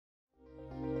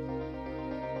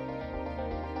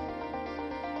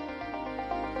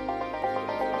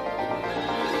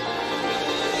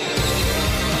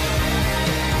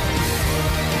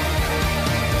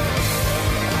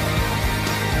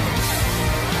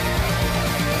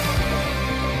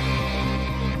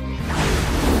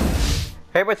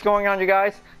Hey, what's going on, you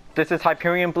guys? This is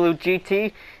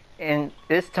Hyperion-Blue-GT, and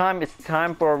this time it's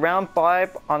time for round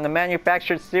 5 on the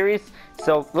manufactured series.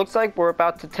 So looks like we're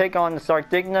about to take on the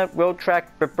Sardegna road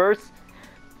track reverse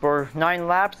for 9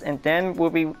 laps, and then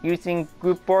we'll be using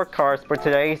Group 4 cars for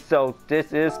today. So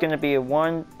this is going to be a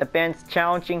one advanced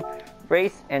challenging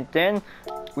race, and then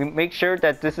we make sure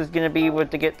that this is going to be able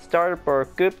to get started for a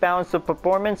good balance of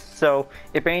performance. So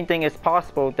if anything is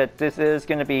possible, that this is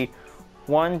going to be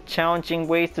one challenging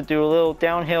ways to do a little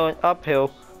downhill and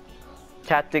uphill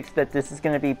tactics, that this is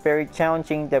going to be very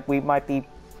challenging, that we might be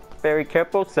very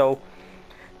careful. So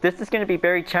this is going to be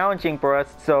very challenging for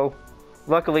us. So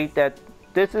luckily that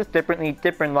this is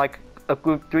different like a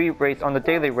Group 3 race on the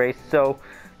daily race. So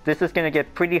this is going to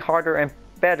get pretty harder and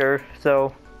better.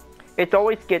 So it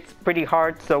always gets pretty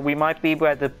hard, so we might be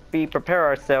able to prepare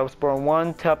ourselves for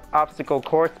one tough obstacle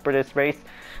course for this race.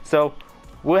 So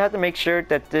we'll have to make sure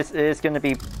that this is going to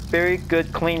be very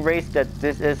good, clean race that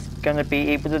this is going to be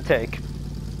able to take.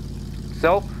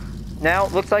 So now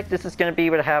it looks like this is going to be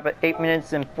able to have an 8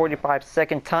 minutes and 45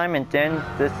 second time, and then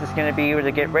this is going to be able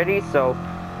to get ready. So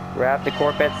we're at the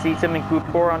Corvette system in Group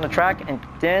 4 on the track, and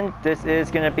then this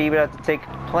is going to be able to take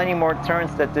plenty more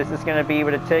turns that this is going to be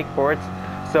able to take for it.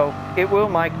 So it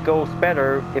might go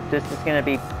better if this is going to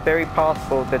be very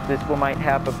possible that this might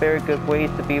have a very good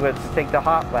ways to be able to take the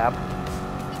hot lap.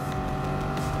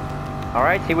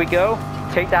 Alright, here we go.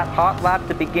 Take that hot lap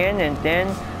to begin, and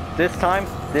then this time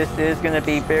this is going to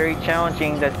be very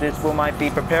challenging that this might be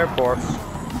prepared for.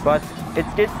 But it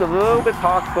gets a little bit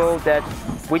possible that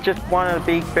we just want to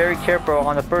be very careful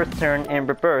on the first turn in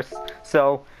reverse.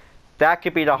 So that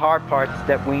could be the hard parts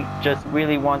that we just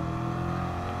really want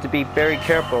to be very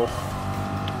careful.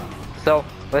 So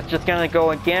let's just gonna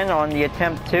go again on the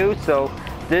attempt 2. So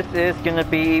this is gonna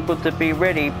be able to be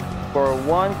ready for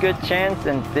one good chance,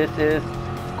 and this is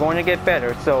going to get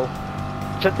better. So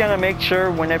just gonna make sure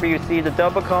whenever you see the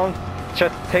double cone,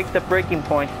 just take the braking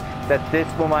point that this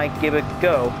might give it a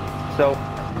go. So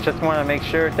just want to make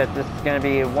sure that this is going to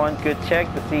be a one good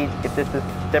check to see if this is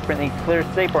definitely clear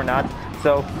safe or not.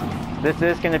 So this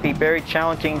is going to be very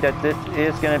challenging that this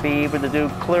is going to be able to do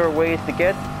clear ways to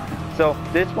get. So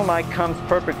this might comes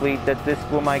perfectly that this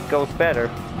might goes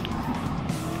better.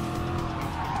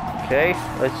 Okay,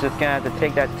 let's just gonna have to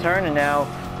take that turn, and now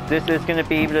this is going to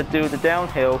be able to do the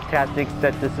downhill tactics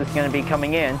that this is going to be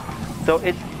coming in. So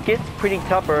it gets pretty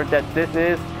tougher that this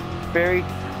is very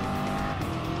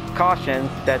cautions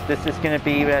that this is going to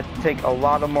be able to take a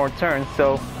lot of more turns.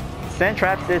 So sand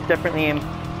traps is definitely in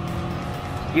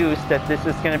use that this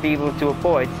is going to be able to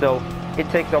avoid. So it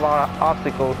takes a lot of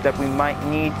obstacles that we might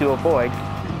need to avoid.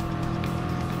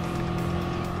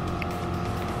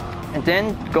 And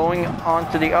then going on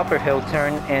to the upper hill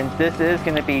turn, and this is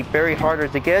going to be very harder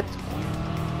to get.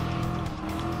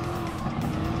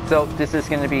 So this is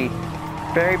going to be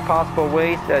very possible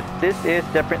ways that this is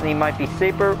definitely might be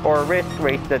safer or a risk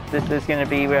race, that this is going to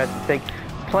be able to take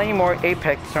plenty more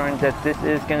apex turns that this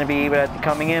is going to be able to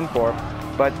coming in for.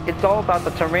 But it's all about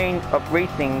the terrain of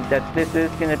racing, that this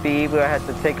is going to be able to have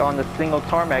to take on the single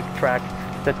tarmac track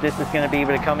that this is going to be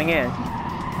able to coming in.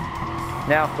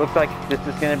 Now looks like this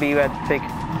is going to be able to take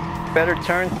better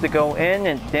turns to go in,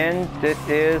 and then this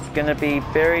is going to be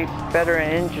very better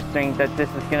and interesting that this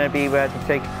is going to be able to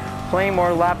take plenty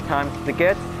more lap times to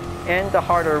get, and the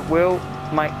harder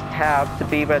might have to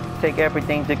be able to take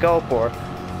everything to go for.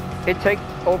 It takes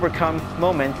overcome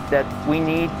moments that we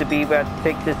need to be able to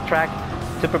take this track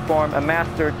to perform a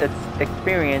mastered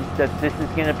experience, that this is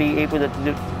going to be able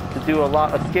to do a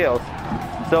lot of skills.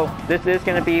 So this is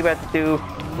going to be able to do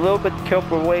a little bit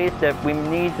careful ways that we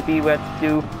need to be able to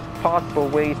do possible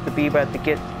ways to be able to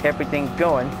get everything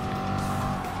going.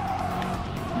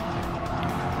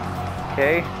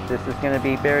 Okay, this is going to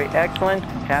be very excellent.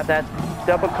 Have that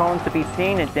double cone to be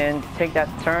seen, and then take that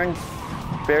turn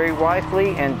very wisely,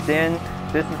 and then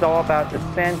this is all about the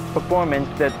sand performance,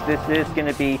 that this is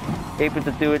going to be able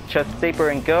to do it just safer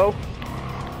and go.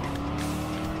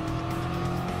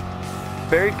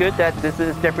 Very good that this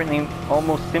is definitely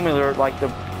almost similar like the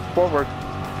forward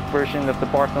version of the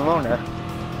Barcelona.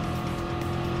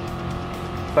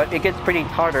 But it gets pretty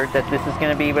harder that this is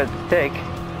going to be able to take.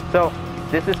 So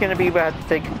this is going to be able to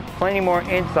take plenty more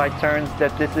inside turns,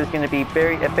 that this is going to be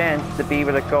very advanced to be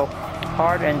able to go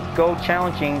hard and go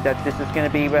challenging, that this is going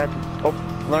to be able to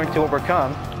learn to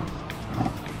overcome.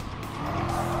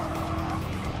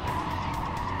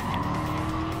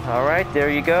 Alright, there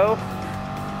you go.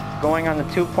 Going on the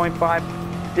 2.5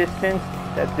 distance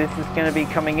that this is going to be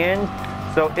coming in.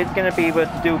 So it's going to be able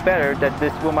to do better, that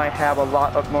this might have a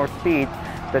lot of more speed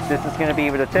that this is going to be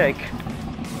able to take.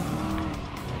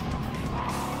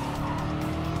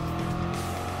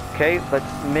 Okay,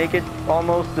 let's make it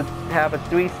almost to have a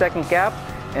 3-second gap,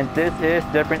 and this is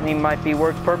definitely might be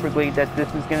worked perfectly that this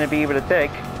is going to be able to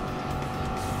take.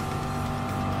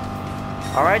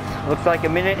 Alright, looks like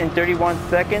 1 minute and 31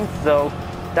 seconds, so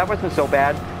that wasn't so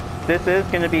bad. This is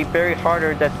going to be very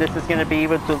harder that this is going to be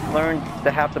able to learn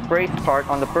to have the brace part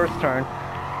on the first turn.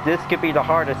 This could be the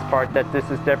hardest part that this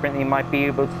is definitely might be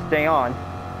able to stay on.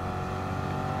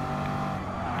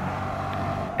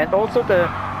 And also the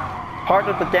part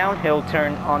of the downhill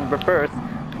turn on reverse,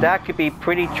 that could be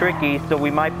pretty tricky, so we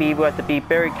might be able to be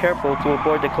very careful to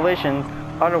avoid the collisions,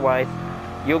 otherwise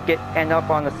you'll end up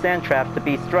on the sand trap to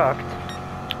be struck.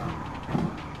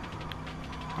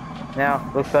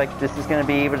 Now, looks like this is going to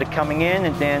be able to coming in,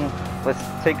 and then let's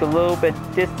take a little bit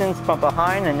distance from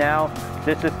behind, and now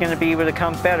this is going to be able to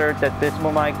come better, that this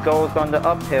one might go on the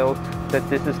uphill, that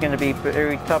this is going to be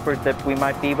very tougher, that we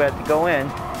might be able to go in.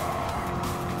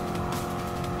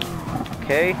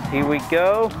 Okay, here we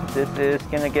go. This is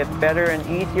going to get better and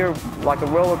easier, like a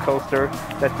roller coaster,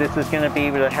 that this is going to be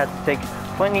able to have to take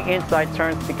plenty inside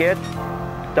turns to get,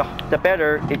 the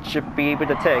better it should be able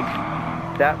to take.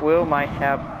 That wheel might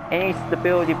have any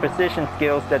stability precision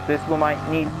skills that this wheel might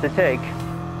need to take.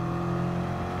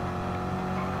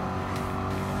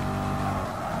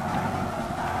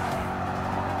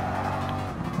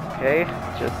 Okay,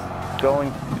 just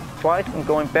going twice and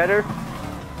going better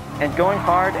and going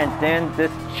hard, and then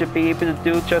this should be able to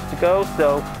do just to go.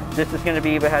 So this is going to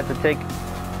be able to have to take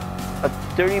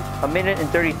a minute and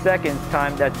 30 seconds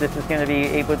time that this is going to be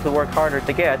able to work harder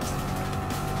to get.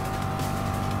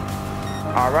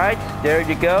 Alright, there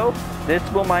you go. This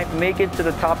will might make it to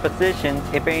the top position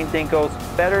if anything goes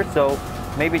better, so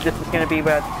maybe this is going to be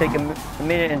about to take a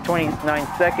minute and 29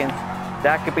 seconds.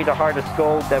 That could be the hardest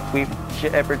goal that we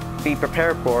should ever be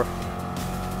prepared for.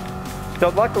 So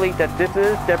luckily that this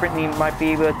is definitely might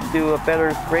be able to do a better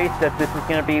race, that this is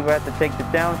going to be able to take the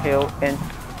downhill and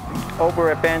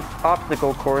over advanced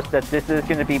obstacle course, that this is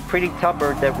going to be pretty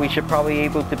tougher, that we should probably be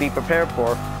able to be prepared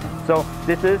for. So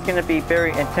this is going to be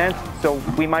very intense, so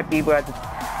we might be able to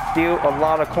steal a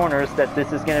lot of corners, that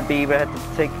this is going to be able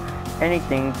to take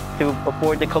anything to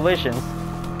avoid the collisions.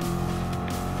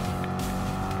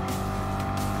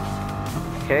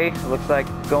 Okay, looks like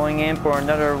going in for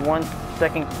another 1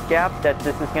 second gap, that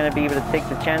this is going to be able to take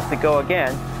the chance to go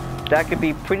again. That could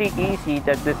be pretty easy,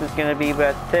 that this is going to be able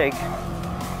to take.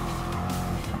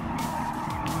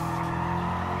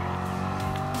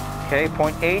 Okay,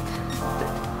 0.8.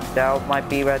 That might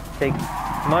be able to take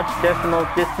much decimal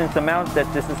distance amount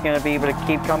that this is going to be able to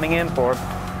keep coming in for.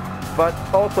 But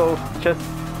also, just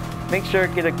make sure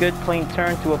to get a good clean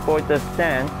turn to avoid the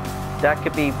sand. That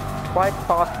could be quite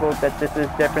possible that this is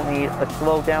definitely a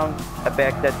slow down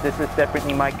effect, that this is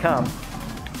definitely might come.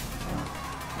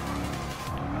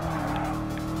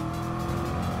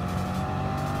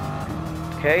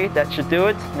 Okay, that should do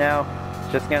it. Now,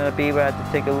 just going to be able to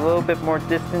take a little bit more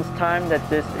distance time, that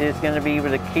this is going to be able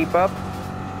to keep up.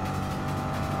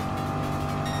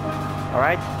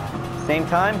 Alright, same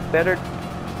time, better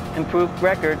improved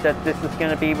record that this is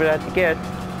going to be able to get.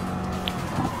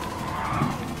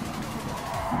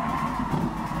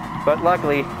 But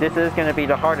luckily, this is going to be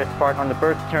the hardest part on the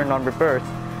first turn on reverse.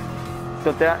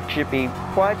 So that should be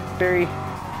quite very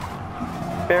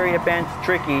advanced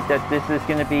tricky, that this is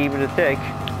going to be able to take.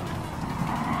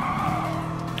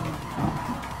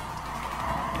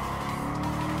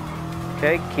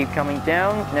 Okay, keep coming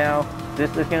down. Now, this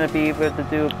is going to be able to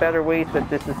do better ways, that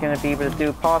this is going to be able to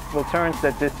do possible turns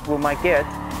that this will might get.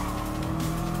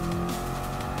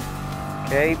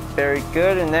 Okay, very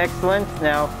good and excellent.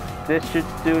 Now, this should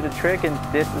do the trick, and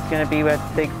this is going to be able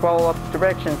to take follow-up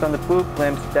directions on the blue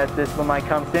glimpse that this one might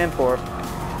comes in for.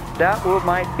 That will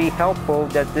might be helpful,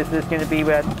 that this is going to be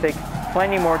able to take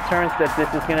plenty more turns, that this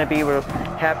is going to be able to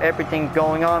have everything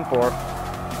going on for.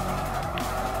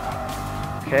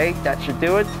 Okay, that should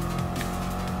do it.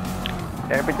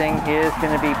 Everything is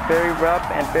going to be very rough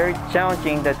and very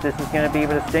challenging, that this is going to be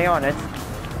able to stay on it.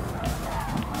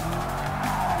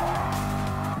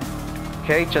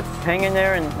 Okay, just hang in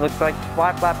there, and looks like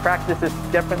flat flat practice is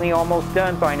definitely almost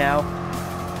done by now.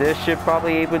 This should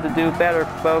probably be able to do better,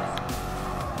 folks.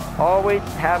 Always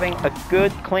having a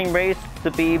good clean race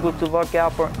to be able to look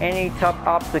out for any tough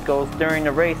obstacles during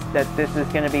the race, that this is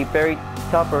going to be very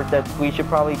tougher, that we should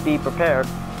probably be prepared.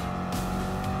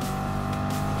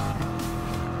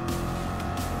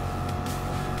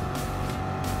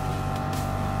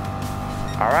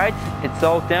 Alright, it's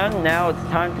all done. Now it's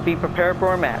time to be prepared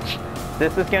for a match.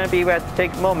 This is going to be able to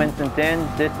take moments, and then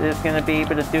this is going to be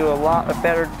able to do a lot of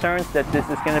better turns that this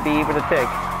is going to be able to take.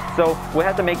 So we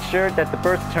have to make sure that the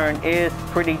first turn is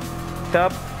pretty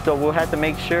tough, so we'll have to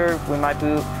make sure we might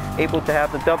be able to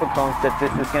have the double cones that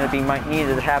this is going to be might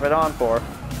needed to have it on for.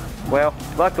 Well,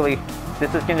 luckily,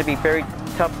 this is going to be a very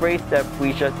tough race that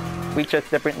we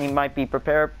just definitely might be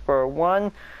prepared for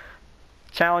one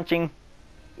challenging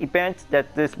event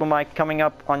that this will might coming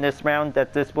up on this round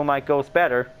that this will might goes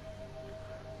better.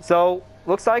 So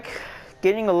looks like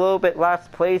getting a little bit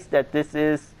last place that this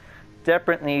is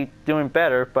definitely doing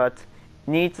better, but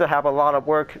needs to have a lot of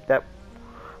work that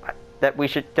we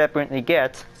should definitely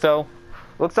get. So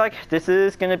looks like this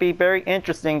is going to be very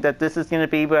interesting that this is going to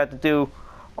be able to do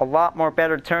a lot more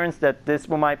better turns that this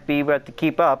will might be able to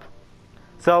keep up.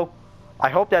 So I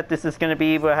hope that this is going to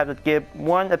be able to have to give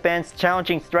one advanced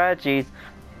challenging strategies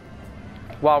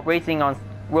while racing on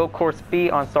road course B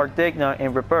on Sardegna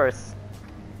in reverse.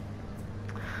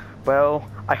 Well,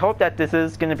 I hope that this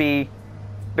is going to be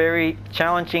very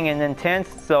challenging and intense,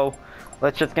 so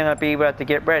let's just gonna be able to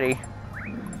get ready.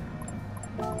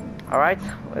 Alright,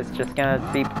 let's just gonna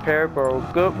be prepared for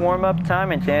a good warm-up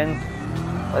time, and then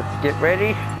let's get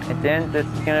ready, and then this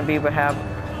is gonna be able to have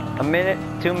a minute,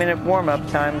 2-minute warm-up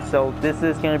time, so this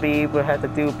is gonna be able to have to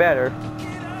do better.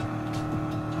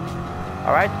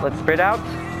 Alright, let's spread out.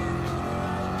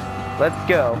 Let's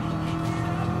go.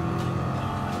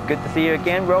 Good to see you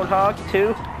again, Roadhog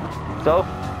 2. So,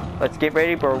 let's get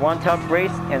ready for one tough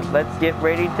race, and let's get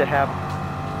ready to have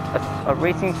a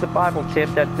racing survival tip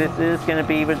that this is going to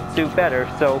be able to do better.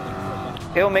 So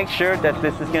it'll make sure that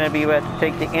this is going to be able to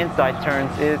take the inside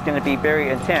turns. It is going to be very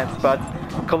intense, but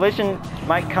collision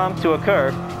might come to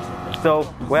occur.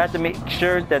 So we have to make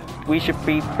sure that we should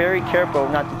be very careful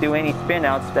not to do any spin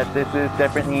outs, that this is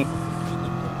definitely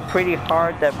pretty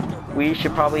hard, that we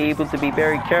should probably be able to be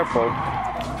very careful.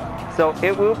 So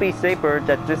it will be safer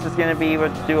that this is going to be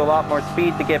able to do a lot more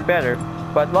speed to get better.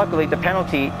 But luckily the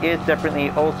penalty is definitely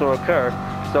also occur.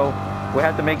 So we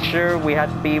have to make sure we have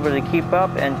to be able to keep up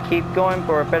and keep going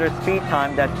for a better speed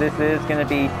time, that this is going to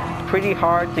be pretty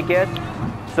hard to get.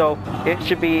 So it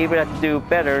should be able to do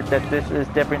better, that this is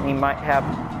definitely might have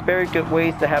very good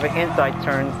ways to have an inside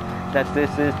turns, that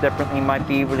this is definitely might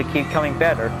be able to keep coming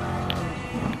better.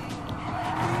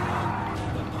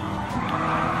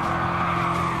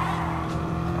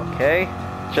 Okay,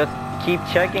 just keep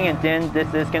checking, and then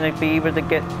this is going to be able to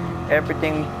get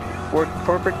everything work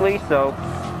perfectly. So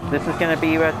this is going to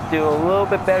be able to do a little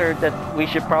bit better, that we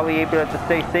should probably be able to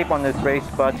stay safe on this race,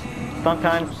 but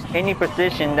sometimes any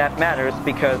position that matters,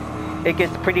 because it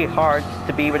gets pretty hard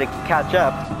to be able to catch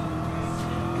up.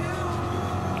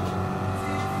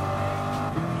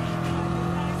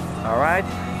 Alright,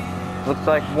 looks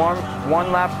like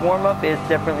one lap warm-up is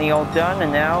definitely all done,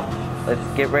 and now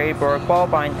let's get ready for a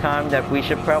qualifying time that we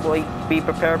should probably be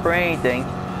prepared for anything.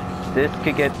 This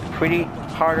could get pretty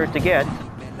harder to get.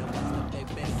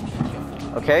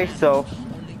 Okay, so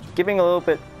giving a little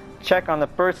bit check on the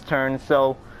first turn,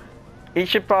 so it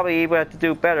should probably be able to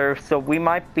do better. So we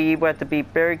might be able to be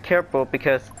very careful,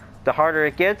 because the harder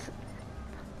it gets,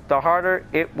 the harder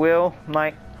it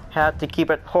might have to keep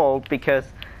it hold, because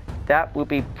that will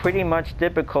be pretty much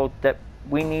difficult that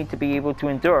we need to be able to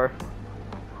endure.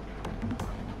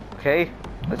 Okay,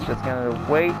 let's just gonna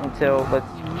wait until,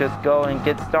 let's just go and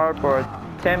get started for a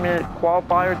 10-minute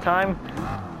qualifier time.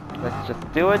 Let's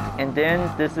just do it, and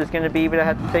then this is gonna be able to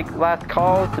have to take last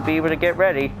call to be able to get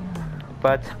ready.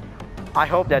 But I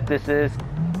hope that this is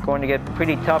going to get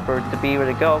pretty tougher to be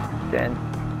able to go then.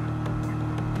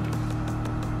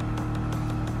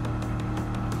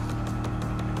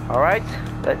 Alright,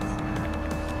 let's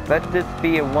let this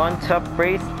be a one tough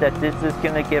race, that this is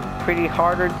gonna get pretty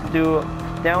harder to do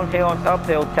downhill and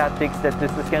uphill tactics that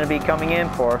this is going to be coming in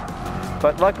for.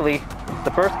 But luckily the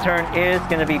first turn is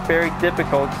going to be very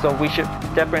difficult, so we should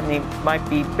definitely might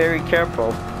be very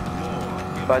careful.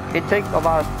 But it takes a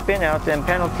lot of spin outs and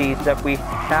penalties that we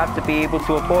have to be able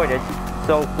to avoid it.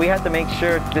 So we have to make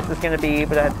sure this is going to be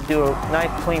able to have to do a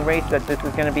nice clean race, that this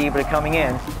is going to be able to coming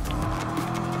in.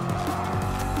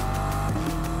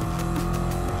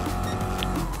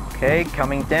 Okay,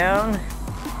 coming down.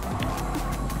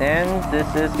 And this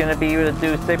is going to be able to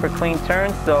do safer clean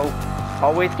turns, so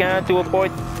always going to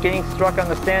avoid getting struck on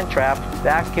the sand trap.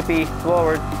 That could be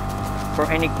slower for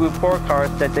any Group 4 cars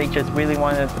that they just really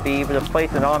wanted to be able to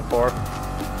place it on for.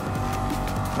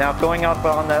 Now going up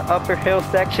on the upper hill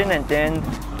section, and then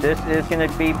this is going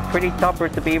to be pretty tougher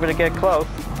to be able to get close.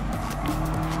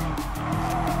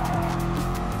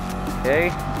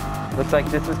 Okay, looks like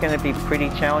this is going to be pretty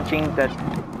challenging, that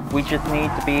we just need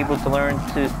to be able to learn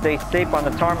to stay safe on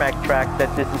the tarmac track,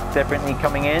 that this is definitely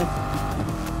coming in.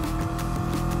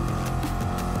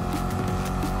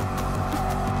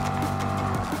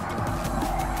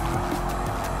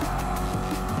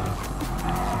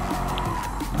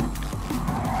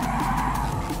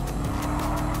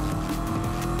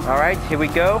 Alright, here we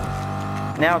go.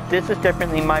 Now this is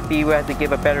definitely might be we have to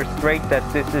give a better straight, that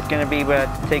this is going to be we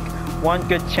have to take one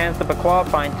good chance of a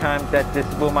qualifying time that this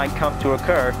will might come to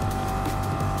occur.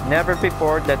 Never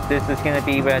before that this is going to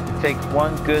be we have to take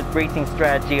one good racing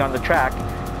strategy on the track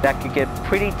that could get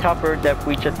pretty tougher, that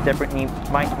we just definitely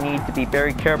might need to be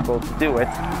very careful to do it.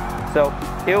 So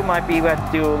it might be we have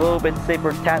to do a little bit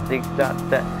safer tactics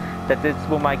that this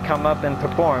will might come up and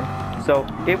perform. So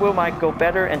it will might go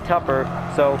better and tougher,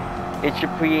 so it should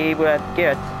be able to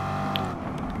get.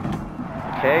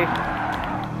 Okay,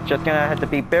 just gonna have to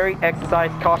be very exercise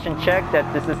caution check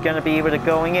that this is gonna be able to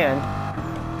going in.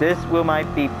 This will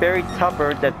might be very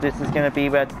tougher, that this is gonna be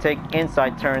able to take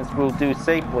inside turns we'll do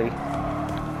safely.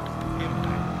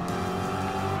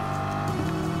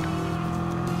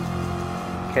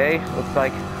 Okay, looks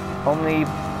like only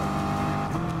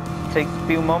takes a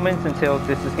few moments until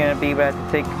this is gonna be able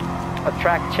to take a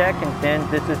track check, and then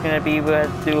this is going to be able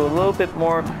to do a little bit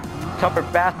more tougher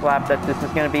fast lap that this is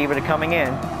going to be able to coming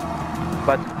in.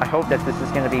 But I hope that this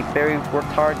is going to be very worked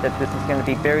hard, that this is going to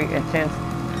be very intense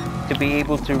to be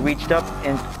able to reach up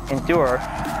and endure.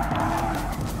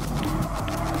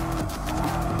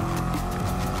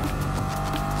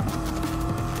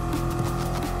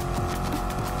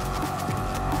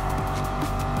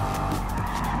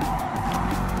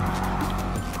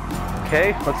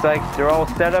 Okay, looks like they're all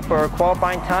set up for a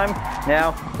qualifying time.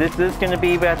 Now, this is going to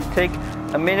be about to take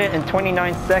 1 minute and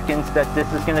 29 seconds, that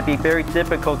this is going to be very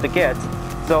difficult to get.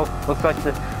 So, looks like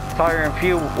the tire and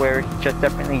fuel were just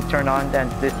definitely turned on,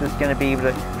 and this is going to be able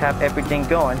to have everything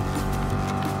going.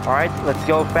 Alright, let's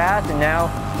go fast, and now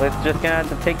let's just going to have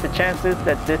to take the chances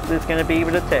that this is going to be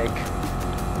able to take.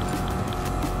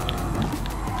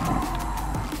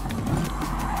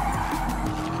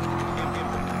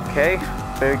 Okay.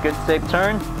 Very good safe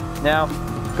turn. Now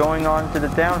going on to the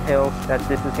downhill, that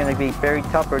this is going to be very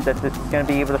tougher, that this is going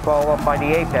to be able to follow up by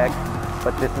the apex,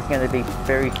 but this is going to be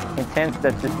very intense,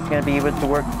 that this is going to be able to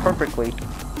work perfectly.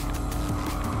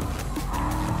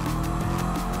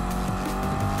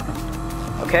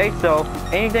 Okay, so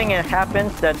anything that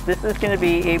happens, that this is going to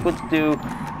be able to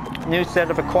do new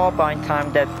set of a qualifying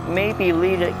time that may be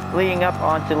leading up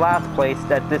onto last place,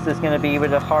 that this is going to be able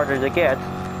to harder to get.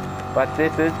 But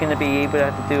this is going to be able to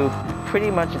have to do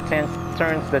pretty much intense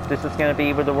turns, that this is going to be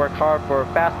able to work hard for a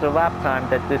faster lap time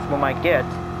that this one might get.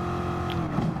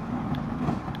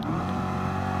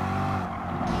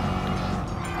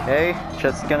 Okay,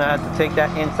 just going to have to take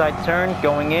that inside turn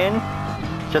going in.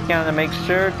 Just going to make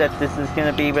sure that this is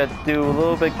going to be able to do a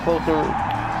little bit closer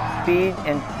speed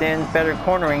and then better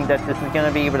cornering that this is going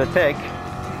to be able to take.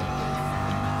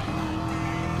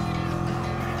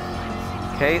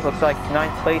 Okay, looks like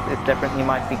 9th place is definitely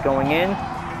might be going in.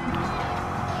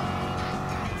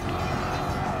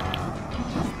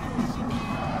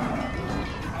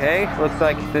 Okay, looks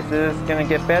like this is going to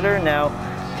get better. Now,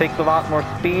 takes a lot more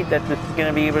speed that this is going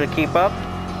to be able to keep up.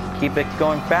 Keep it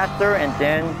going faster, and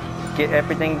then get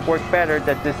everything work better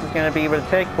that this is going to be able to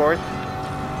take for it.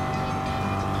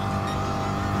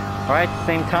 Alright,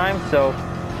 same time, so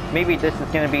maybe this is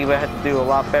going to be able to have to do a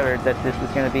lot better, that this is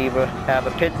going to be able to have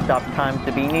a pit stop time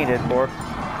to be needed for.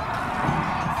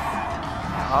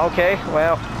 Okay,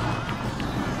 well,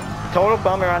 total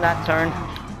bummer on that turn.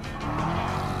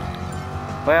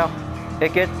 Well,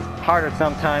 it gets harder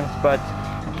sometimes, but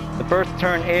the first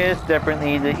turn is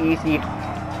definitely the easy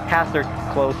hazard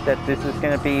close that this is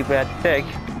going to be able to take.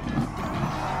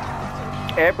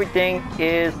 Everything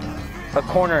is a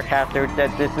corner hazard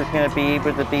that this is going to be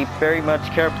able to be very much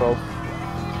careful.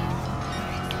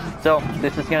 So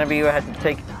this is going to be able to have to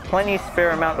take plenty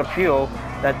spare amount of fuel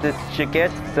that this should get,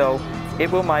 so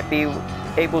it will might be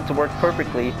able to work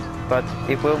perfectly, but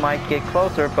it will might get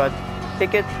closer, but it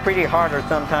gets pretty harder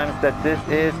sometimes, that this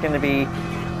is going to be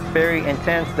very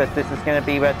intense, that this is going to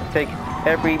be able to take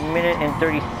every minute and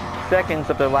 30 seconds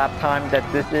of the lap time, that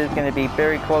this is going to be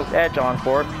very close edge on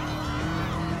for.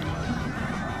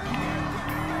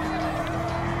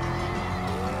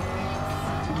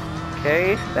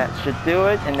 Okay, that should do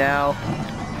it, and now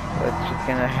let's just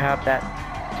gonna have that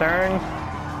turn.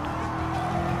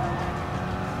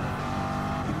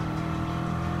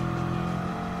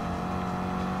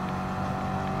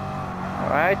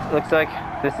 Alright, looks like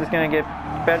this is gonna get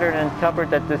better and tougher,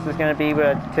 that this is gonna be able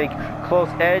to take close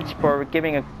edge for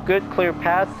giving a good clear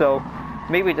pass, so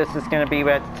maybe this is gonna be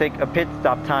able to take a pit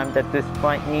stop time, that this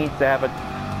might need to have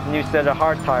a new set of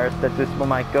hard tires that this one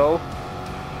might go.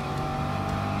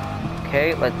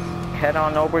 Okay, let's head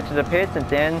on over to the pits, and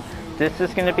then this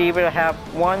is going to be able to have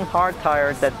one hard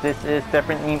tire that this is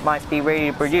definitely might be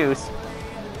ready to produce.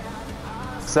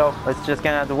 So let's just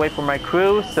gonna have to wait for my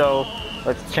crew. So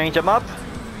let's change them up.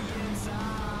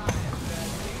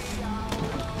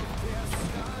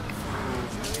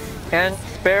 And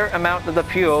spare amount of the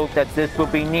fuel that this will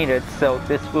be needed, so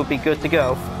this will be good to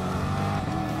go.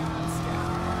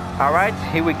 Alright,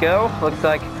 here we go. Looks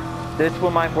like this will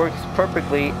might work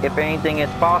perfectly if anything is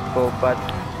possible, but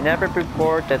never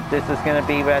before that this is going to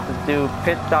be able to do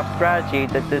pit stop strategy,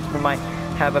 that this might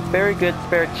have a very good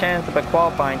spare chance of a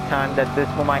qualifying time that this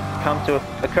will might come to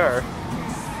occur.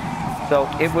 So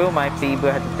it will might be able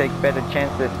to have to take better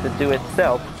chances to do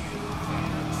itself.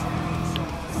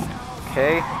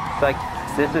 Okay, it's like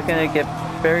this is going to get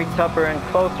very tougher and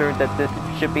closer that this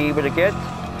should be able to get.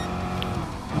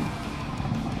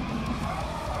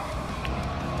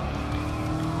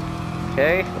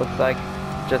 Okay, looks like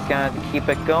just gonna have to keep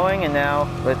it going, and now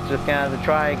let's just gonna have to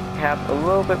try have a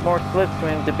little bit more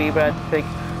slipstream to be able to take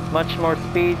much more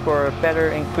speed for a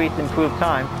better increased improved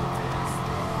time.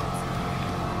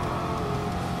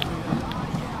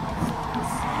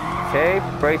 Okay,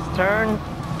 brace turn.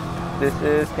 This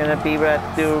is gonna be able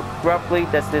to do roughly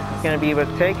that this is gonna be able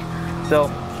to take. So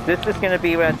this is gonna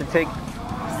be able to take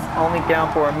only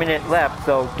down for a minute left.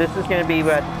 So this is gonna be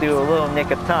able to do a little nick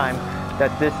of time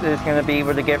that this is going to be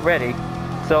able to get ready.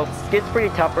 So it gets pretty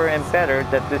tougher and better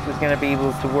that this is going to be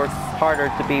able to work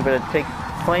harder to be able to take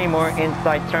plenty more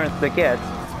inside turns to get.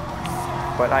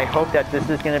 But I hope that this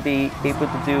is going to be able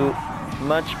to do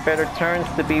much better turns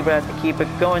to be able to keep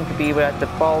it going, to be able to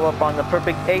follow up on the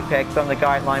perfect apex on the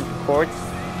guideline reports.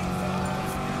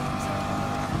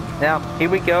 Now here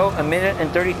we go, a minute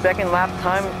and 30-second lap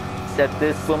time that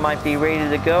this will might be ready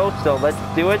to go. So let's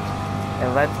do it.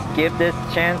 And let's give this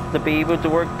chance to be able to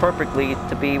work perfectly,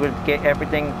 to be able to get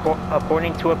everything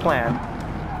according to a plan.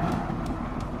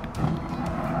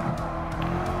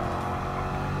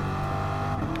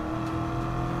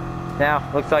 Now,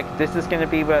 looks like this is going to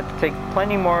be able to take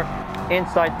plenty more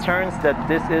inside turns, that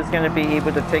this is going to be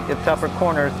able to take the tougher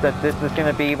corners, that this is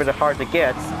going to be able to hard to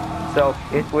get. So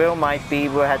it will might be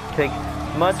able to have to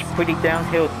take much pretty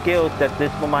downhill skills that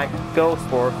this will might go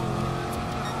for.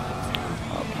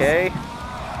 Okay.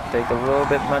 Take a little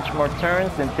bit much more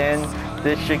turns, and then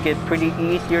this should get pretty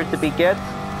easier to be get.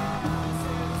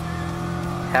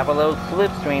 Have a little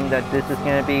slipstream that this is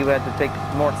going to be able to take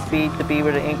more speed to be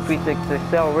able to increase its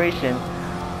acceleration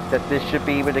that this should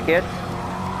be able to get.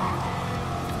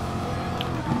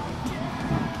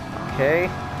 Okay,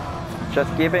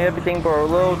 just give everything for a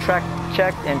little track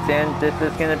check, and then this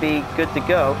is going to be good to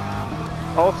go.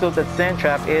 Also, the sand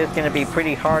trap is going to be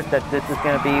pretty hard that this is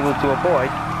going to be able to avoid.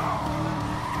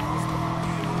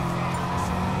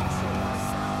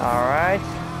 Alright,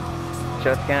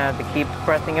 just gonna have to keep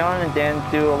pressing on and then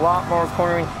do a lot more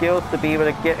cornering skills to be able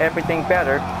to get everything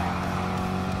better.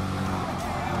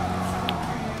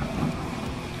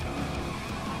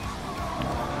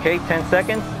 Okay, 10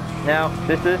 seconds. Now,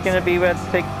 this is gonna be able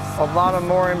to take a lot of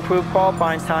more improved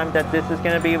qualifying time that this is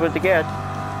gonna be able to get.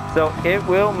 So it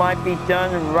will might be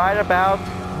done right about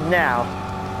now.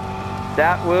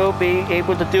 That will be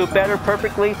able to do better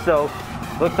perfectly, so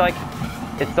looks like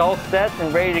it's all set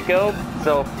and ready to go.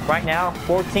 So right now,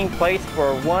 14th place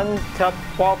for one tough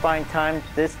qualifying time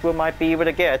this will might be able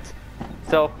to get.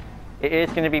 So it is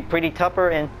going to be pretty tougher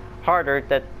and harder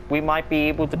that we might be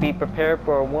able to be prepared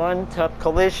for one tough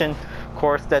collision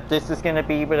course that this is going to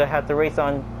be able to have to race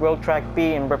on Road Track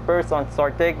B and reverse on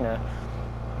Sardegna.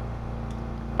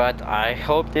 But I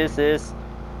hope this is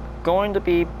going to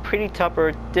be pretty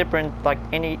tougher, different like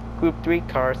any Group 3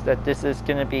 cars, that this is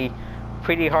going to be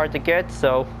pretty hard to get,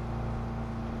 so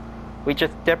we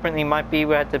just definitely might be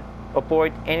able to have to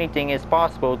avoid anything as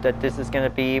possible that this is going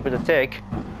to be able to take.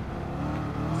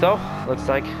 So looks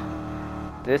like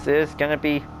this is going to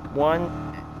be one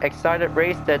excited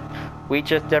race that we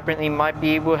just definitely might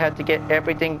be able to have to get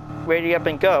everything ready up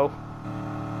and go.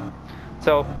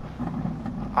 So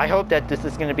I hope that this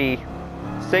is going to be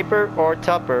safer or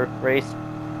tougher race.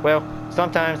 Well,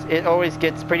 sometimes it always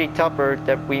gets pretty tougher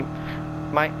that we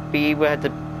might be able to have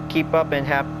to keep up and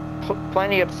have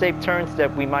plenty of safe turns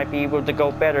that we might be able to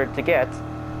go better to get.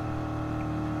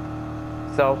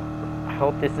 So I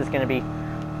hope this is going to be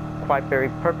quite very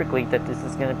perfectly, that this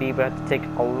is going to be able to take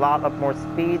a lot of more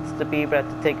speeds, to be able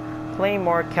to take plenty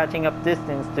more catching up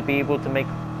distance, to be able to make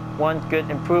one good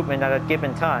improvement at a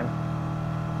given time.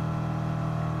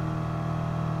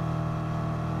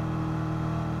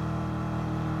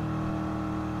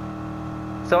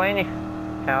 So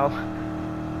anyhow,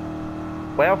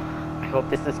 well, I hope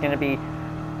this is going to be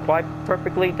quite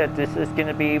perfectly, that this is going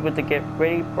to be able to get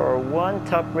ready for one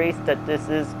tough race that this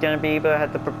is going to be able to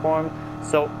have to perform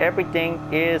So everything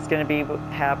is going to be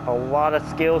have a lot of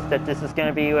skills that this is going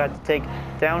to be able to take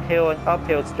downhill and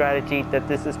uphill strategy that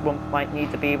this is what might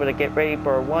need to be able to get ready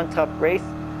for a one tough race.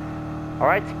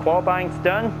 Alright, qualifying's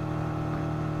done.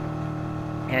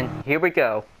 And here we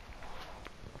go.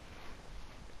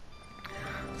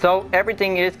 So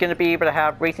everything is going to be able to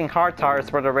have racing hard tires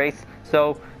for the race.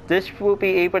 So this will be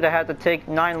able to have to take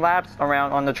 9 laps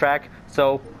around on the track.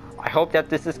 So I hope that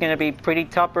this is going to be pretty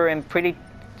tougher and pretty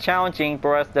challenging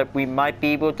for us, that we might be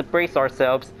able to brace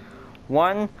ourselves.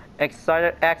 One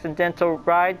excited accidental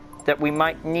ride that we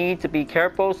might need to be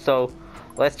careful. So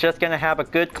let's just going to have a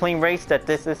good clean race that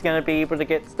this is going to be able to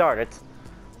get started.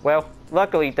 Well,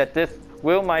 luckily that this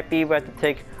will might be able to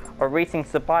take a racing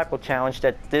survival challenge,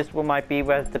 that this will might be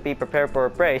able to be prepared for a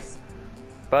race.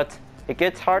 But it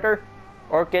gets harder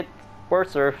or gets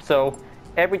worse, so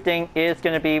everything is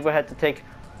going to be able to have to take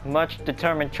much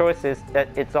determined choices, that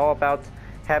it's all about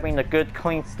having the good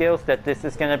clean skills that this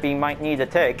is going to be might need to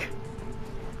take.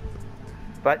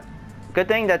 But good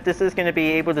thing that this is going to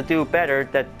be able to do better,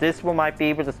 that this will might be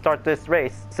able to start this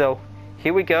race. So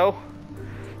here we go.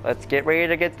 Let's get ready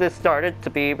to get this started to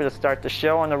be able to start the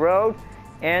show on the road,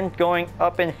 and going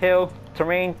up in hill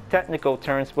terrain technical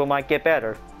turns will might get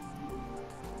better.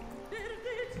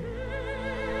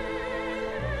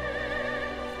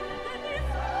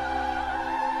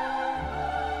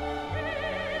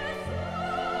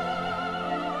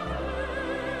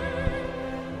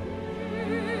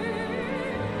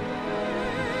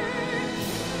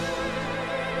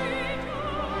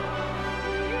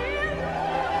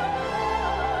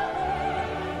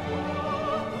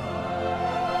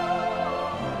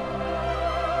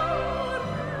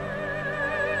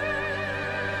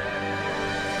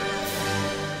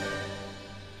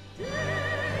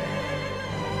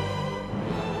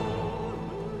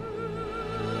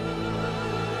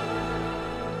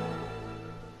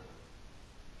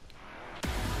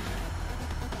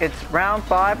 It's round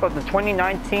 5 of the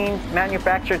 2019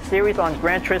 manufactured series on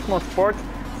Gran Turismo Sports.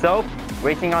 So,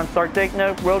 racing on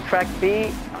Sardegna Road Track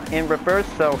B in reverse.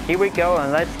 So here we go,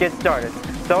 and let's get started.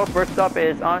 So first up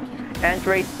is on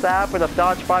Andre Saab with a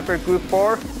Dodge Viper Group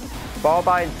 4. Followed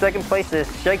by in second place is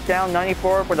Shakedown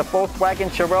 94 with a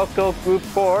Volkswagen Scirocco Group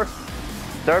 4.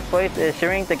 Third place is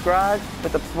Sharing the Garage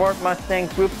with a Ford Mustang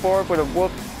Group 4 with a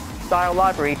Wolf style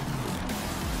livery.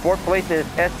 Fourth place is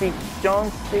SC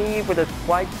Jonesy with a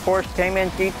white Porsche Cayman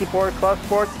GT4 Club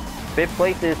Sports. Fifth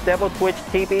place is Devil Twitch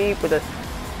TV with a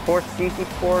Porsche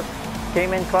GT4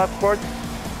 Cayman Club Sports.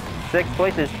 Sixth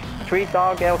place is Tree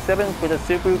Dog L7 with a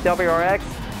Subaru WRX.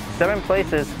 Seventh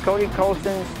place is Cody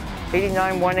Colson's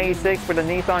 89 186 with a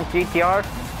Nissan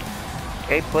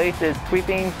GTR. Eighth place is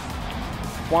Tweeping's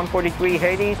 143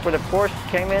 Hades with a Porsche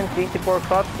Cayman GT4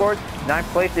 Club Sport. Ninth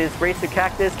place is Racer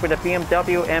Cactus with a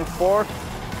BMW M4.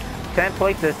 10th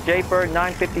place is Jaybird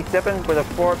 957 with a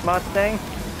Ford Mustang.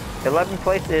 11th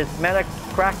place is Meta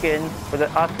Kraken with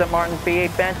an Aston Martin V8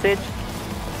 Vantage.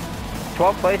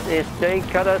 12th place is J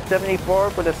Cutta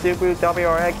 74 with a Subaru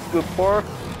WRX Group 4.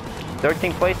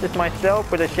 13th place is myself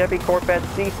with a Chevy Corvette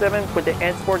C7 with the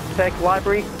N Sports Tech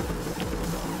livery.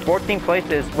 14th place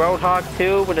is Roadhog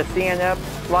 2 with a CNF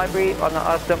livery on the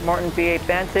Aston Martin V8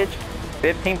 Vantage.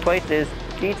 15th place is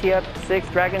GTF 6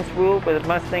 Dragon's Rule with a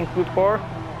Mustang Group 4.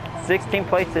 16th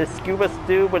place is Scuba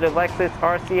Stu with a Lexus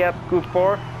RCF Group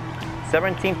 4.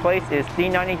 17th place is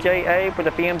D90JA with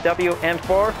a BMW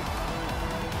M4.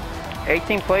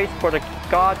 18th place for the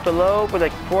God Below with a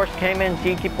Porsche Cayman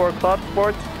GT4 Club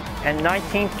Sports. And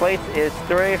 19th place is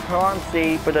Stray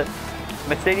Harmsey with a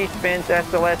Mercedes-Benz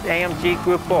SLS AMG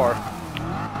Group 4.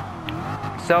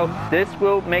 So this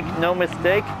will make no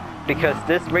mistake, because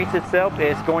this race itself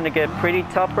is going to get pretty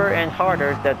tougher and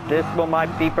harder, that this will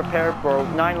might be prepared for a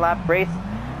 9-lap race.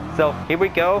 So here we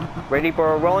go, ready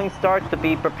for a rolling start to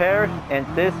be prepared, and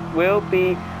this will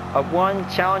be a one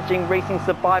challenging racing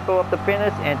survival of the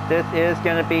finish, and this is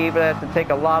going to be able to have to take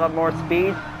a lot of more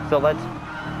speed. So let's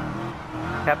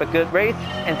have a good race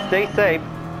and stay safe.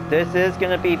 This is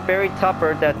going to be very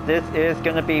tougher, that this is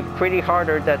going to be pretty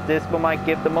harder, that this will might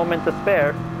give the moment to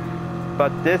spare.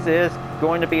 But this is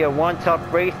going to be a one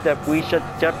tough race that we should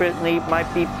definitely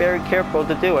might be very careful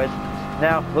to do it.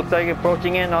 Now, looks like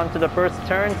approaching in onto the first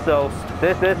turn, so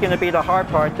this is going to be the hard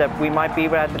part, that we might be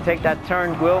able to have to take that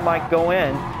turn, might go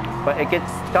in. But it gets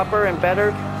tougher and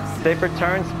better. Safer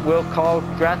turns will call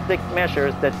drastic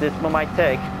measures that this one might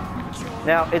take.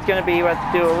 Now, it's going to be able to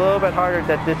do a little bit harder,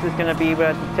 that this is going to be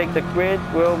able to take the grid.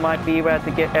 Might be able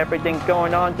to get everything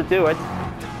going on to do it.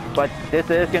 But this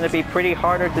is going to be pretty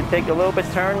harder to take a little bit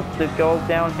turn to go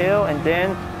downhill, and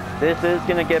then this is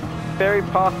going to get very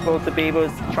possible to be able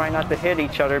to try not to hit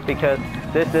each other, because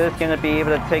this is going to be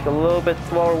able to take a little bit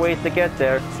slower ways to get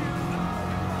there.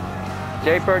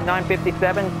 Jaybird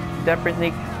 957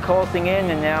 definitely closing in,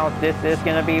 and now this is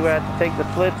going to be able to take the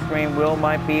slipstream. Will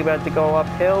might be able to go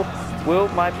uphill. Will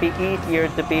might be easier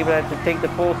to be able to take the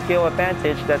full scale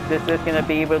advantage, that this is going to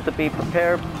be able to be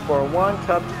prepared for one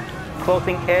tough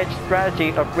closing edge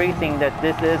strategy of racing that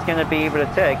this is going to be able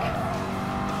to take.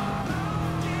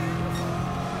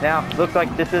 Now looks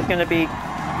like this is going to be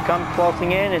come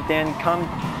closing in and then come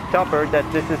tougher, that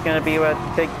this is going to be able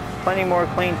to take plenty more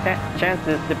clean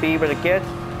chances to be able to get,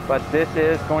 but this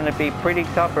is going to be pretty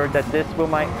tougher, that this will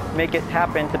might make it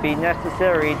happen to be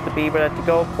necessary to be able to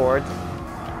go for it.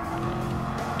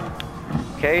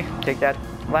 Okay, take that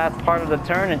last part of the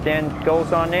turn and then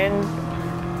goes on in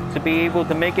to be able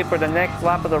to make it for the next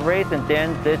lap of the race, and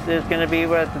then this is going to be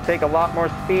able to take a lot more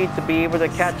speed to be able to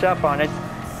catch up on it.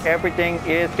 Everything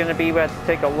is going to be able to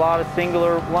take a lot of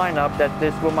singular lineup, that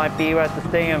this will might be able to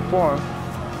stay informed.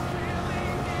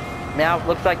 Now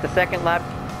looks like the second lap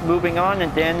moving on,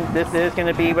 and then this is going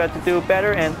to be able to do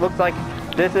better, and looks like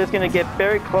this is going to get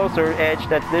very closer edge,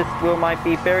 that this will might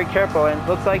be very careful, and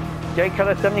looks like J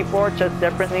Cutter 74 just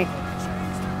definitely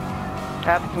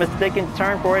have mistaken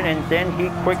turn for it, and then he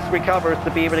quick recovers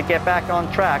to be able to get back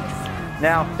on track.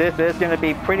 Now this is going to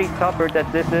be pretty tougher,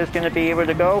 that this is going to be able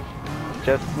to go.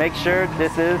 Just make sure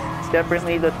this is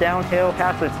definitely the downhill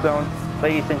hazard zone,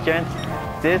 ladies and gents.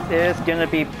 This is going to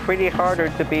be pretty harder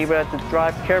to be able to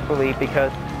drive carefully,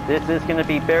 because this is going to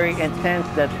be very intense,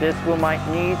 that this will might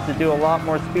need to do a lot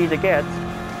more speed to get.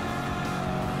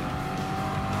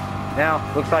 Now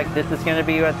looks like this is going to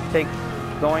be able to take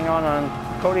going on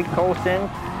Cody Colson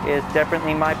is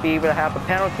definitely might be able to have a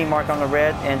penalty mark on the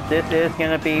red, and this is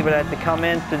going to be able to come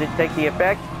in to take the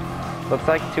effect. Looks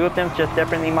like two of them just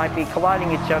definitely might be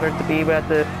colliding each other to be able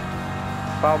to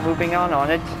while moving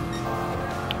on it.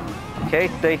 Okay,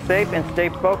 stay safe and stay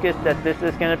focused, that this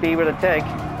is going to be able to take,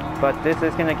 but this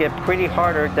is going to get pretty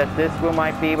harder, that this will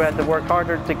might be able to work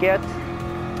harder to get.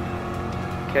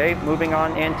 Okay, moving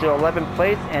on into 11th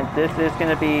place, and this is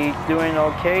going to be doing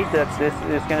okay, that this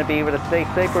is going to be able to stay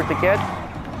safer to get.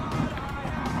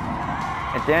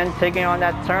 And then taking on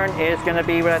that turn is going to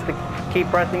be able to keep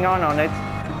pressing on it.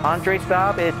 Andre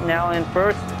Saab is now in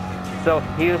first, so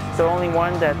he's the only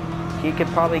one that he could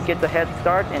probably get the head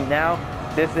start, and now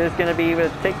this is going to be able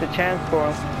to take the chance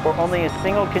for only a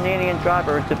single Canadian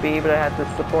driver to be able to have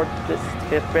to support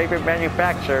his favorite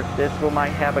manufacturer. This will might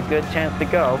have a good chance to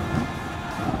go.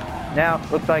 Now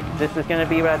looks like this is going to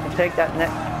be able to take that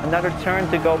another turn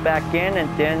to go back in, and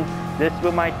then this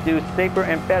will might do safer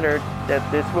and better, that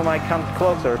this will might come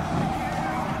closer.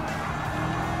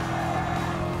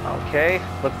 Okay,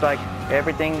 looks like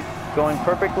everything going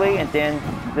perfectly, and then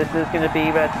this is going to be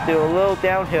able to do a little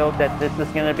downhill, that this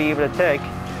is going to be able to take.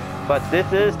 But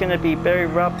this is going to be very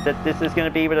rough, that this is going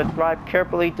to be able to drive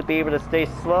carefully to be able to stay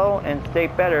slow and stay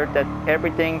better, that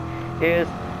everything is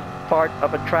part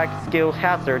of a track skill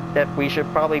hazard, that we should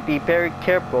probably be very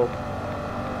careful.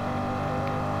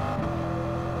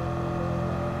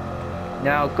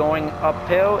 Now going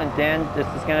uphill, and then this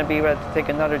is going to be able to take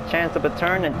another chance of a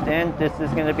turn, and then this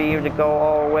is going to be able to go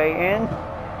all the way in.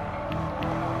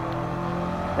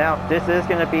 Now this is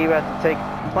going to be able to take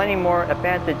plenty more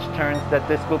advantage turns, that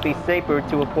this will be safer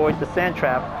to avoid the sand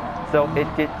trap. So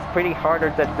it's pretty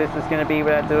harder, that this is going to be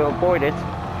able to avoid it.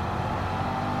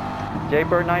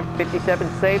 Jaybird 957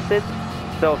 saves it,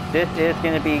 so this is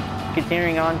going to be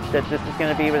continuing on, that this is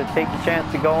going to be able to take the chance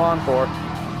to go on for.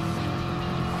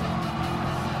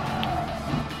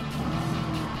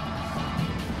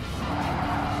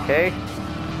 Okay,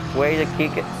 way to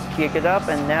kick it up,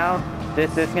 and now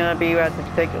this is going to be able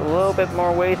to take a little bit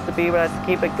more ways to be able to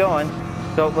keep it going.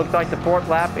 So it looks like the fourth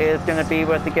lap is going to be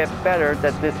able to get better,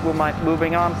 that this will might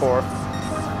moving on for.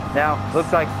 Now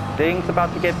looks like things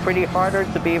about to get pretty harder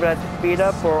to be able to speed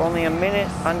up for only a minute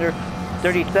under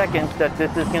 30 seconds, that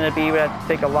this is going to be able to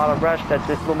take a lot of rush, that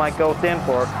this will might go in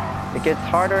for. It gets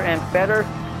harder and better.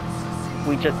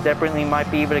 We just definitely might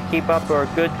be able to keep up for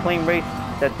a good clean race,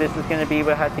 that this is going to be able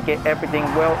to have to get everything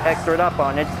well extraed up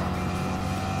on it.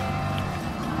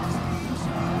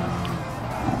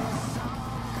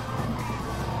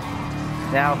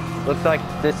 Now looks like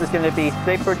this is going to be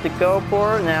safer to go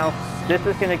for. Now this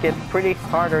is going to get pretty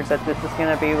harder, that this is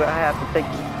going to be able to have to take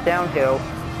downhill.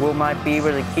 We might be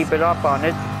able to keep it up on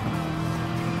it.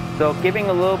 So giving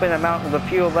a little bit amount of the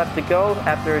fuel left to go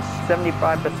after it's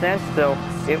 75%, so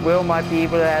it will might be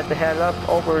able to have to head up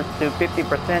over to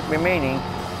 50% remaining.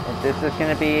 And this is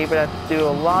going to be able to do a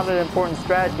lot of important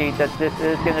strategy, that this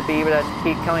is going to be able to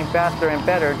keep coming faster and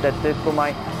better, that this will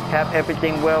might have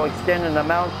everything well extended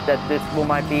amount that this will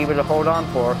might be able to hold on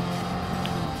for.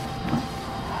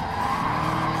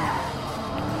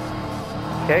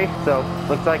 Okay, so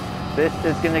looks like this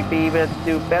is going to be able to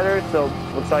do better. So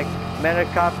looks like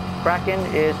Metacop Kraken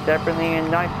is definitely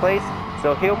in ninth place.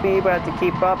 So he'll be able to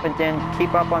keep up and then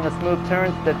keep up on the smooth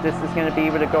turns that this is going to be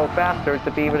able to go faster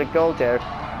to be able to go there.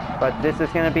 But this is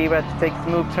going to be able to take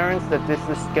smooth turns that this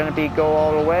is going to be go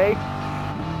all the way.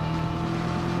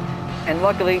 And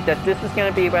luckily that this is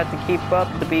going to be able to keep up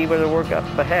to be able to work up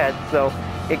ahead. So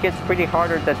it gets pretty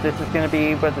harder that this is going to be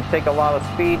able to take a lot of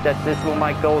speed that this will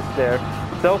might goes there.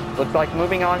 So looks like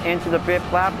moving on into the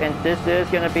fifth lap, and this is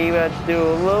going to be able to do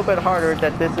a little bit harder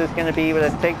that this is going to be able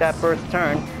to take that first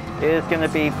turn. It is going to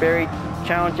be very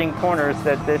challenging corners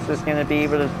that this is going to be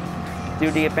able to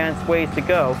do the advanced ways to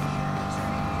go.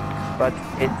 But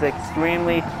it's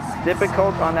extremely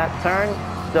difficult on that turn,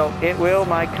 so it will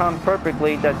might come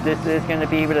perfectly that this is going to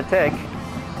be able to take.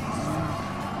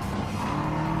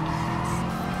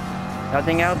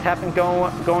 Nothing else happened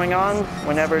going on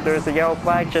whenever there's a yellow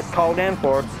flag just called in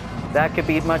for. That could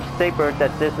be much safer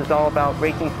that this is all about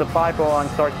racing survival on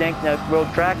Sardegna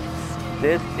road track.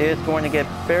 This is going to get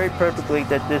very perfectly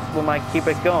that this will might keep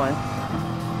it going.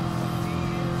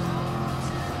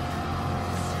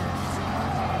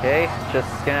 Okay,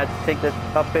 just gonna take this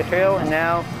up a hill, and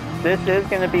now this is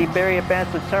going to be very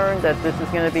advanced turn that this is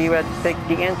going to be able to take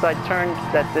the inside turn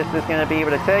that this is going to be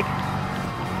able to take.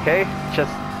 Okay,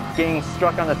 just getting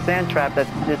struck on the sand trap that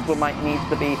this will might need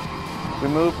to be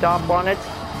removed off on it.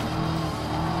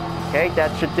 Okay, that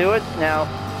should do it. Now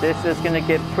this is going to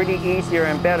get pretty easier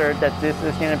and better that this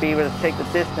is going to be able to take the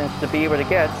distance to be able to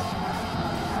get.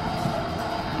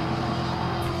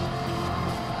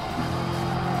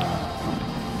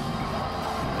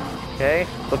 Okay,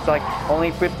 looks like only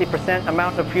 50%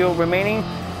 amount of fuel remaining.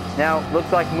 Now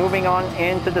looks like moving on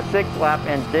into the sixth lap,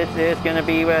 and this is going to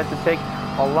be able to take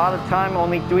a lot of time,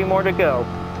 only 3 more to go.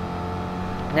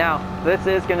 Now this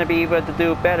is going to be able to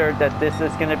do better that this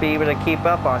is going to be able to keep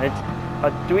up on it.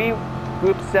 A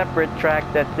 3-group separate track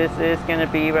that this is going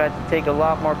to be able to take a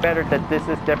lot more better that this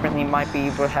is definitely might be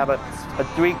able to have a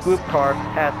 3-group car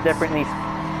has definitely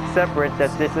separate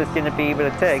that this is going to be able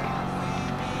to take.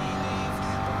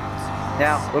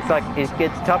 Now looks like it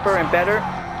gets tougher and better,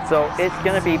 so it's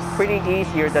going to be pretty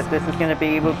easier that this is going to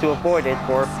be able to avoid it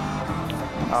for.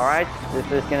 Alright, this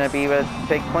is going to be able to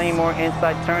take plenty more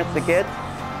inside turns to get.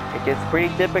 It gets pretty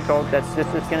difficult that this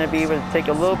is going to be able to take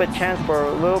a little bit chance for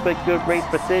a little bit good race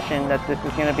position that this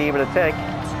is going to be able to take.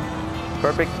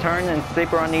 Perfect turn and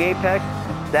safer on the apex.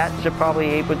 That should probably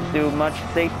be able to do much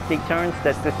safety turns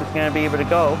that this is going to be able to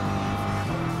go.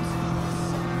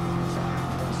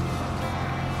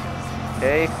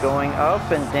 Okay, going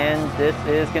up, and then this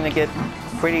is going to get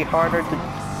pretty harder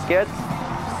to get.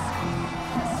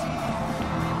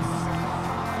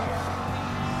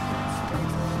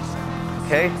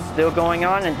 Okay, still going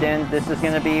on, and then this is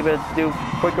going to be able to do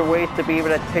quicker ways to be able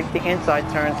to take the inside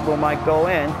turns will might go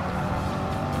in.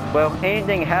 Well,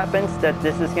 anything happens that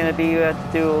this is going to be able to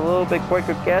do a little bit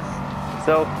quicker guess,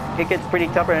 so it gets pretty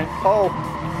tougher. And oh,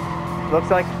 looks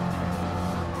like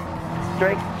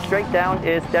straight down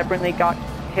is definitely got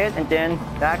hit, and then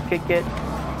that could get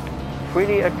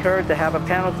pretty occurred to have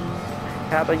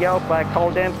a yellow flag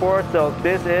called in for. So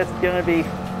this is going to be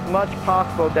much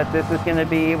possible that this is going to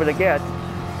be able to get.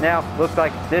 Now looks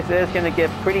like this is going to get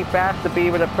pretty fast to be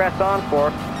able to press on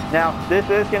for. Now this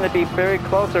is going to be very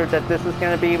closer that this is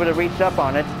going to be able to reach up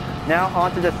on it. Now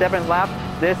onto the 7th lap.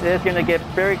 This is going to get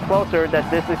very closer that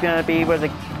this is going to be able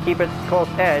to keep it close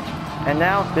edge. And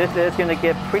now this is going to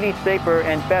get pretty safer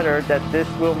and better that this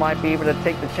will might be able to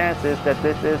take the chances that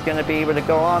this is going to be able to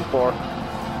go on for.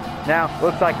 Now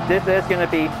looks like this is going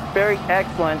to be very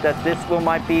excellent that this will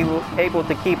might be able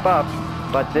to keep up.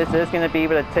 But this is going to be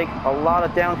able to take a lot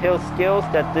of downhill skills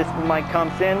that this might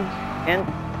comes in and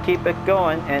keep it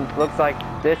going. And looks like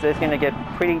this is going to get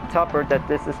pretty tougher that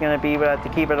this is going to be able to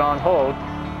keep it on hold.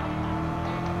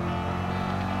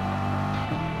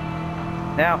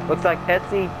 Now looks like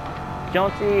Etsy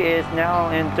Jonesy is now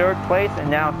in 3rd place, and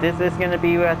now this is going to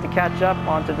be able to catch up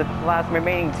onto the last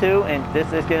remaining 2, and this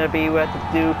is going to be able to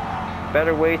do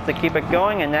better ways to keep it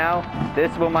going. And now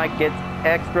this will might get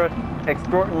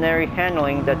extraordinary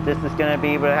handling that this is going to be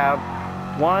able to have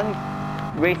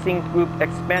 1 racing group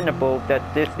expendable that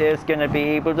this is going to be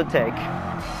able to take.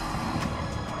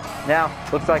 Now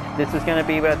looks like this is going to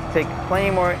be able to take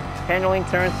plenty more handling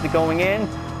turns to going in,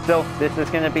 so this is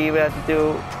going to be able to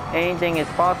do anything is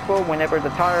possible whenever the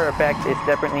tire effect is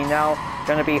definitely now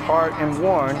going to be hard and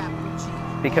worn.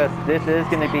 because this is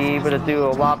going to be able to do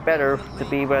a lot better to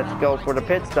be able to go for the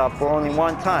pit stop for only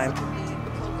one time.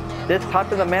 This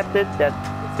type of a method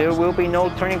that there will be no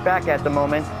turning back at the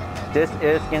moment. This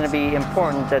is going to be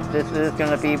important, that this is going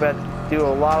to be able to do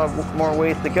a lot of more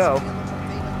ways to go.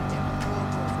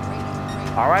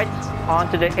 Alright,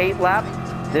 on to the 8th lap.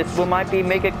 This will might be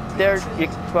make it there,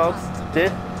 folks.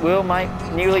 This will might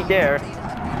nearly there,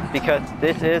 because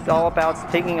this is all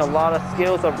about taking a lot of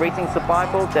skills of racing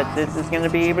survival that this is going to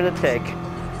be able to take.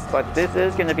 But this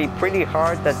is going to be pretty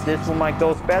hard, that this one might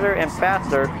goes better and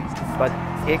faster, but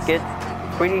it gets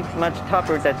pretty much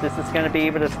tougher that this is going to be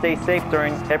able to stay safe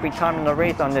during every time in the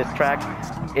race on this track.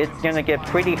 It's going to get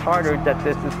pretty harder that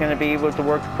this is going to be able to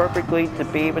work perfectly to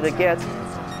be able to get.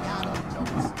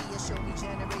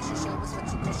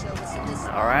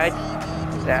 Alright,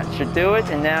 that should do it,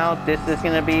 and now this is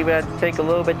going to be able to take a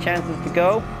little bit chances to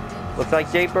go. Looks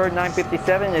like Jaybird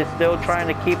 957 is still trying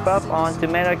to keep up on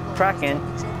Meta Kraken.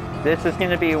 This is going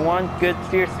to be one good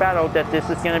fierce battle that this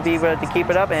is going to be able to keep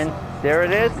it up, and there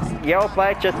it is. Yellow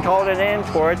flag just called it in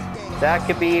for it. That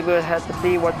could be able to have to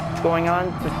see what's going on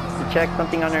to check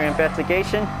something under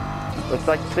investigation. Looks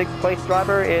like 6th place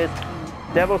driver is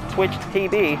Devil's Twitch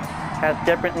TV, has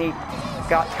definitely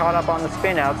got caught up on the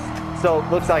spinouts. So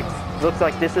looks like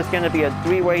this is going to be a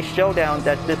 3-way showdown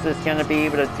that this is going to be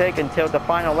able to take until the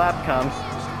final lap comes.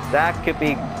 That could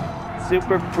be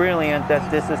super brilliant that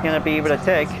this is going to be able to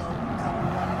take.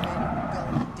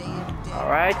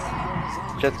 Alright,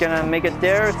 just going to make it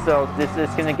there. So this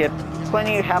is going to get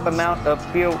plenty half amount of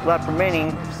fuel left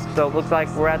remaining. So it looks like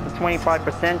we're at the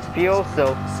 25% fuel.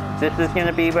 So this is going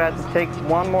to be able to take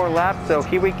one more lap. So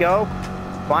here we go.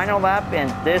 Final lap, and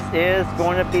this is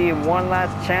going to be one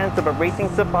last chance of a racing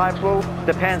survival.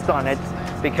 Depends on it,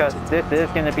 because this is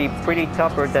going to be pretty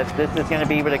tougher that this is going to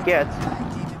be able to get.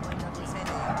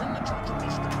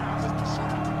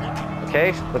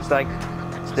 Okay, looks like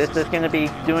this is going to be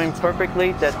doing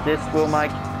perfectly, that this will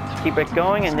might keep it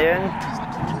going, and then,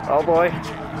 oh boy,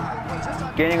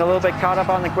 getting a little bit caught up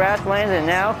on the grassland, and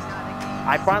now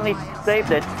I finally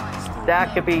saved it.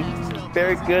 That could be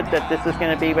very good that this is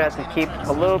going to be able to keep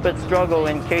a little bit struggle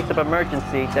in case of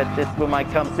emergency that this will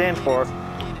might comes in for.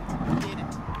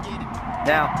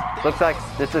 Now, looks like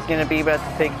this is going to be able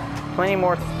to take plenty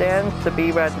more stands to be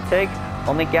able to take.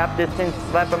 Only gap distance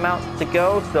lap amount to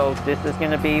go, so this is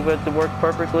going to be able to work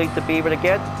perfectly to be able to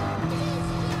get.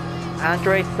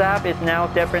 Andre Saab is now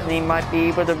definitely might be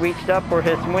able to reach up for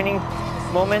his winning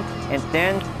moment, and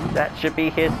then that should be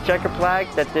his checker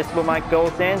flag that this will might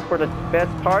goes in for the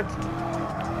best part.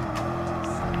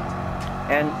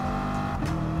 And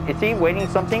is he waiting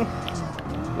something?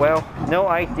 Well, no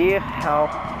idea how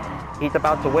he's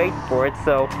about to wait for it,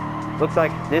 so looks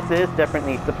like this is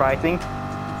definitely surprising.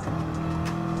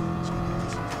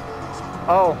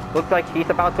 Oh, looks like he's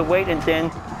about to wait, and then,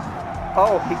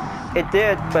 oh, it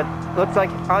did, but looks like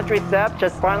Andre Saab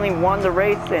just finally won the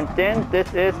race, and then this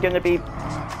is going to be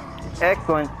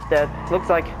excellent. That looks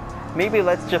like maybe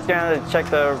let's just kind of check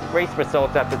the race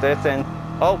results after this, and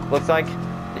oh, looks like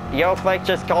yellow flag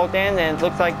just called in, and it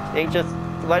looks like they just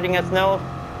letting us know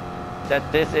that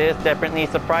this is definitely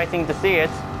surprising to see it.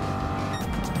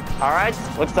 Alright,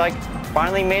 looks like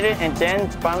finally made it, and then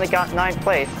finally got 9th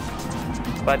place.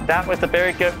 But that was a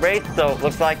very good race, so it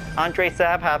looks like Andre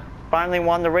Saab have finally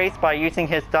won the race by using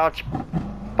his Dodge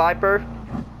Viper.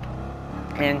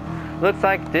 And looks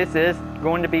like this is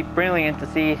going to be brilliant to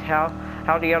see how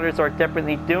the others are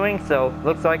definitely doing, so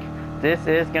looks like this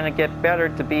is going to get better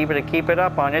to be able to keep it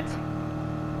up on it.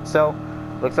 So,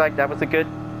 looks like that was a good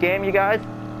game, you guys.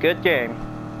 Good game.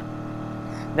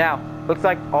 Now, looks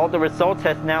like all the results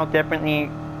has now definitely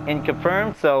been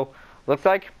confirmed. So, looks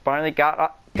like finally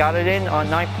got it in on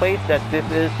 9th place that this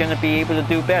is going to be able to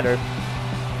do better.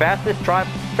 Fastest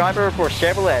driver for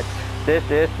Chevrolet. This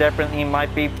is definitely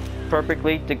might be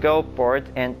perfectly to go for it.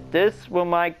 And this will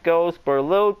might goes for a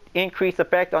little increased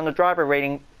effect on the driver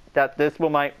rating, that this will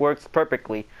might works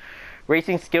perfectly.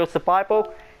 Racing skill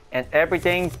survival and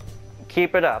everything,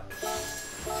 keep it up.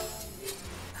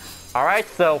 Alright,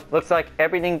 so looks like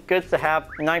everything good to have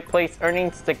 9th place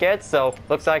earnings to get, so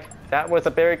looks like that was a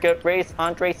very good race,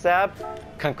 Andre Saab.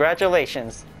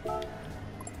 Congratulations.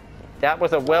 That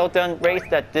was a well done race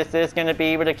that this is going to be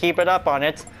able to keep it up on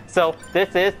it. So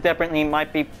this is definitely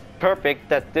might be perfect,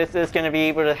 that this is going to be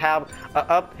able to have a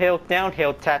uphill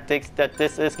downhill tactics that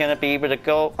this is going to be able to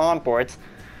go on boards.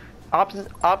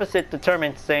 Opposite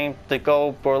determined same to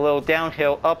go for a little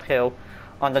downhill uphill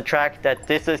on the track, that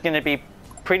this is going to be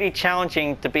pretty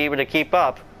challenging to be able to keep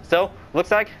up. So looks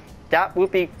like that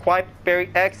would be quite very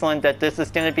excellent, that this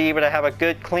is going to be able to have a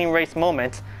good clean race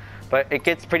moment. But it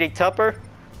gets pretty tougher.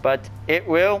 but it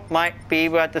might be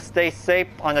able to stay safe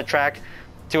on the track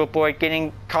to avoid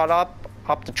getting caught up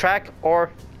the track or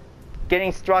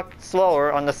getting struck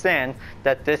slower on the sand.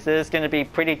 That this is going to be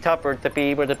pretty tougher to be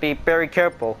able to be very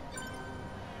careful.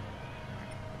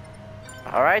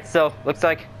 Alright, so looks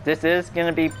like this is going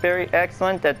to be very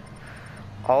excellent, that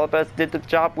all of us did the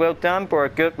job well done for a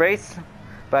good race.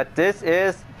 But this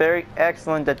is very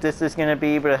excellent, that this is going to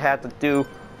be able to have to do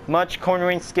much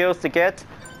cornering skills to get.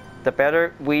 The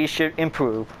better we should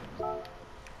improve.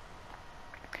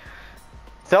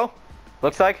 So,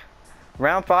 looks like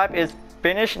round 5 is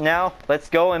finished. Now let's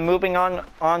go and moving on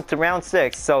to round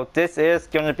 6. So this is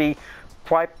going to be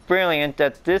quite brilliant,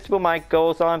 that this might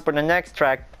goes on for the next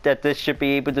track, that this should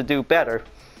be able to do better.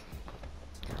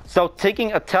 So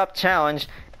taking a tough challenge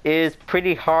is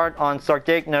pretty hard on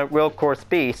Sardegna Road Course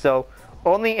B. So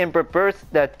only in reverse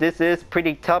that this is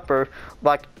pretty tougher,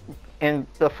 like in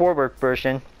the forward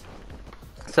version.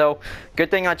 So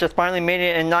good thing I just finally made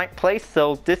it in 9th place.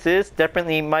 So this is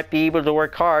definitely might be able to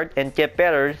work hard and get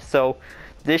better. So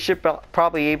this should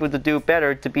probably able to do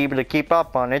better to be able to keep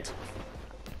up on it.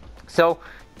 So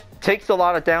takes a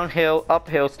lot of downhill,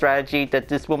 uphill strategy, that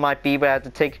this might be able to have to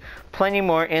take plenty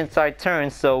more inside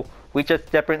turns. So we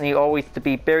just definitely always to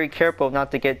be very careful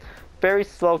not to get very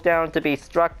slowed down to be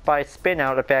struck by spin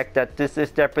out effect, that this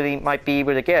is definitely might be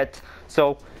able to get.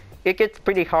 So it gets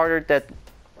pretty harder, that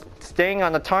staying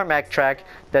on the tarmac track,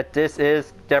 that this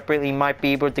is definitely might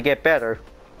be able to get better.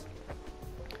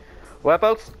 Well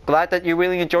folks, glad that you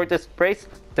really enjoyed this race.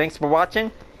 Thanks for watching,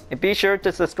 and be sure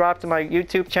to subscribe to my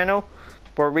YouTube channel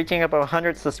for reaching up a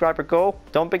 100 subscriber goal.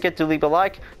 Don't forget to leave a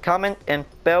like, comment, and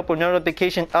bell for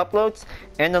notification uploads,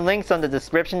 and the links on the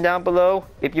description down below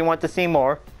if you want to see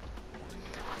more.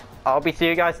 I'll be seeing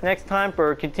you guys next time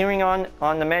for continuing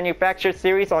on the manufacturer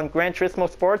series on Gran Turismo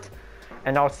Sports,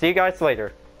 and I'll see you guys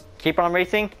later. Keep on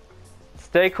racing,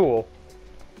 stay cool.